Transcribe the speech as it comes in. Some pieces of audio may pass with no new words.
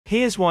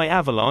Here's why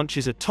Avalanche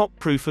is a top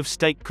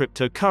proof-of-stake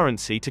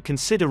cryptocurrency to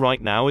consider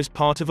right now as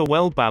part of a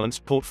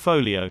well-balanced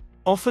portfolio.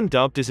 Often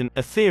dubbed as an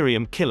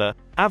Ethereum killer,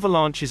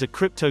 Avalanche is a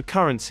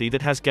cryptocurrency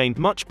that has gained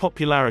much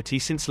popularity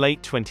since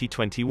late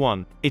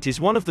 2021. It is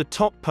one of the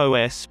top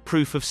PoS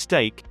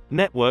proof-of-stake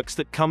networks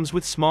that comes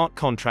with smart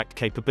contract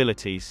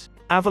capabilities.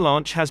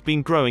 Avalanche has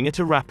been growing at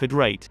a rapid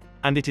rate,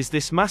 and it is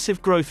this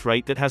massive growth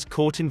rate that has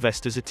caught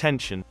investors'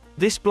 attention.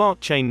 This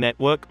blockchain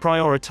network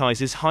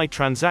prioritizes high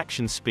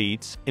transaction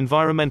speeds,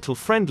 environmental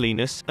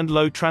friendliness, and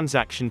low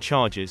transaction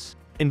charges.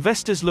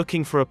 Investors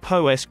looking for a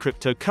PoS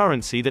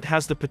cryptocurrency that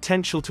has the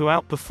potential to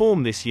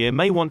outperform this year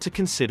may want to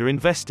consider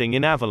investing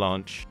in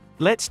Avalanche.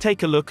 Let's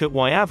take a look at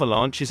why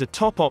Avalanche is a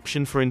top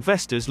option for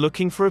investors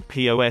looking for a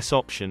PoS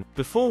option.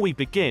 Before we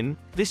begin,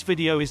 this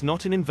video is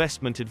not an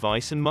investment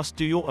advice and must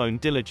do your own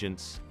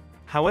diligence.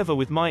 However,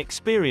 with my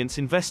experience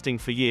investing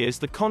for years,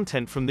 the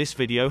content from this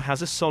video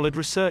has a solid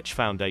research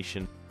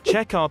foundation.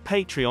 Check our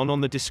Patreon on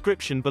the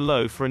description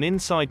below for an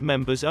inside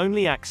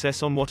members-only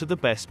access on what are the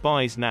best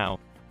buys now.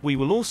 We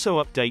will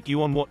also update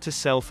you on what to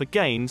sell for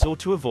gains or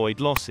to avoid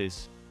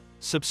losses.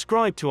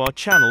 Subscribe to our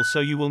channel so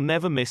you will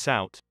never miss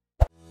out.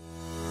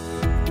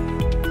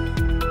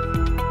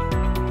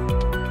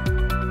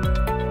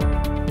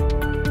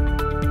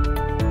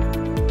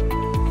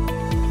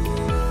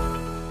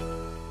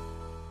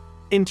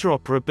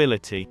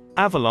 Interoperability.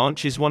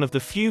 Avalanche is one of the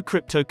few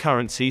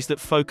cryptocurrencies that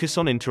focus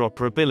on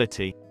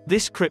interoperability.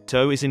 This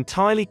crypto is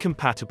entirely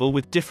compatible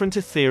with different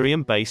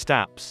Ethereum-based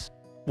apps.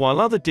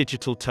 While other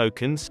digital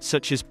tokens,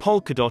 such as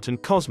Polkadot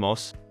and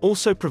Cosmos,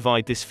 also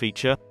provide this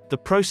feature, the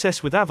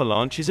process with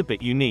Avalanche is a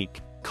bit unique.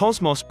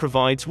 Cosmos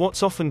provides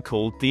what's often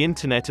called the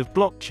Internet of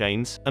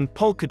Blockchains, and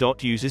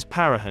Polkadot uses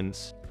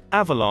parahans.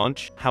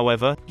 Avalanche,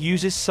 however,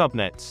 uses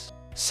subnets.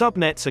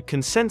 Subnets are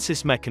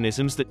consensus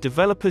mechanisms that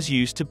developers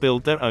use to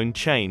build their own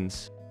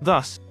chains.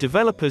 Thus,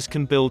 developers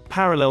can build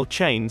parallel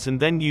chains and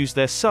then use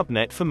their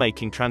subnet for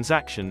making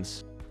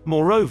transactions.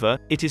 Moreover,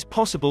 it is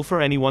possible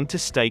for anyone to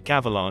stake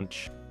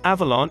Avalanche.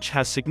 Avalanche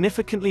has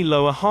significantly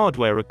lower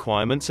hardware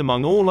requirements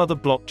among all other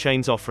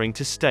blockchains offering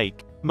to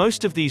stake.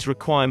 Most of these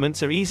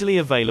requirements are easily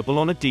available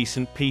on a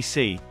decent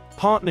PC.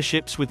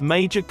 Partnerships with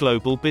major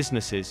global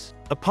businesses.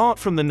 Apart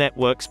from the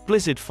network's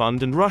Blizzard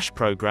Fund and Rush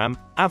program,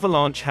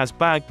 Avalanche has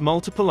bagged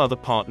multiple other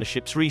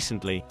partnerships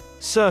recently.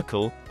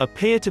 Circle, a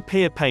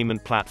peer-to-peer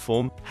payment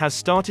platform, has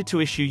started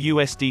to issue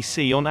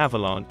USDC on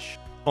Avalanche.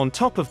 On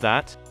top of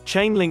that,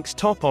 Chainlink's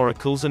top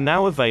oracles are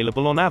now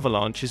available on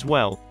Avalanche as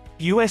well.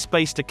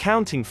 US-based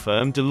accounting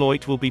firm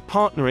Deloitte will be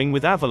partnering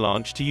with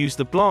Avalanche to use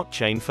the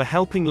blockchain for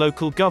helping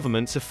local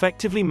governments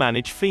effectively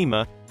manage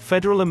FEMA,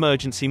 Federal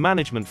Emergency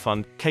Management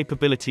Fund,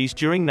 capabilities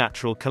during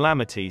natural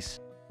calamities.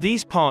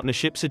 These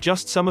partnerships are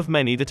just some of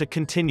many that are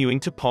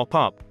continuing to pop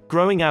up,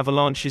 growing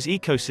Avalanche's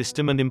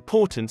ecosystem and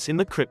importance in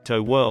the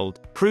crypto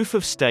world. Proof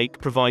of stake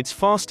provides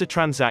faster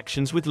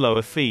transactions with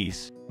lower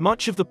fees.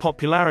 Much of the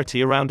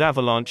popularity around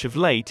Avalanche of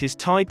late is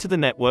tied to the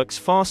network's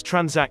fast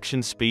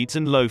transaction speeds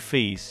and low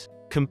fees.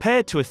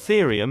 Compared to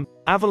Ethereum,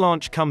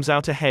 Avalanche comes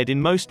out ahead in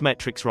most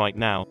metrics right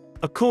now.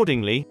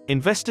 Accordingly,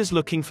 investors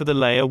looking for the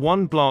Layer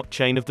 1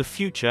 blockchain of the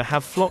future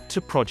have flocked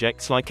to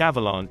projects like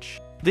Avalanche.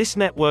 This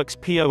network's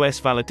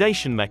PoS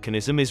validation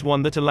mechanism is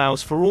one that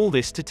allows for all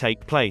this to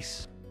take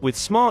place. With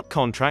smart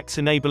contracts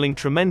enabling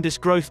tremendous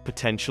growth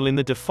potential in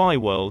the DeFi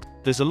world,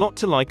 there's a lot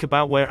to like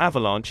about where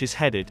Avalanche is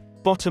headed.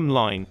 Bottom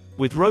line,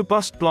 with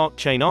robust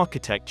blockchain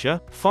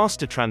architecture,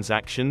 faster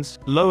transactions,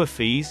 lower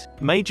fees,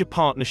 major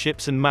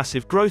partnerships and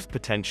massive growth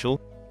potential,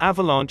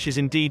 Avalanche is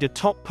indeed a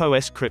top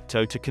PoS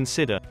crypto to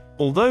consider.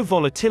 Although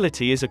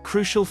volatility is a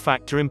crucial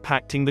factor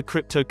impacting the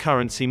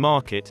cryptocurrency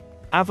market,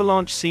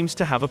 Avalanche seems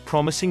to have a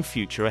promising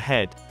future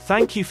ahead.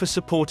 Thank you for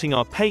supporting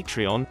our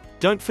Patreon.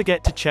 Don't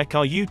forget to check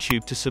our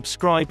YouTube to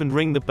subscribe and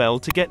ring the bell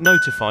to get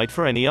notified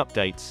for any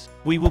updates.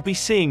 We will be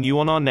seeing you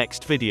on our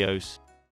next videos.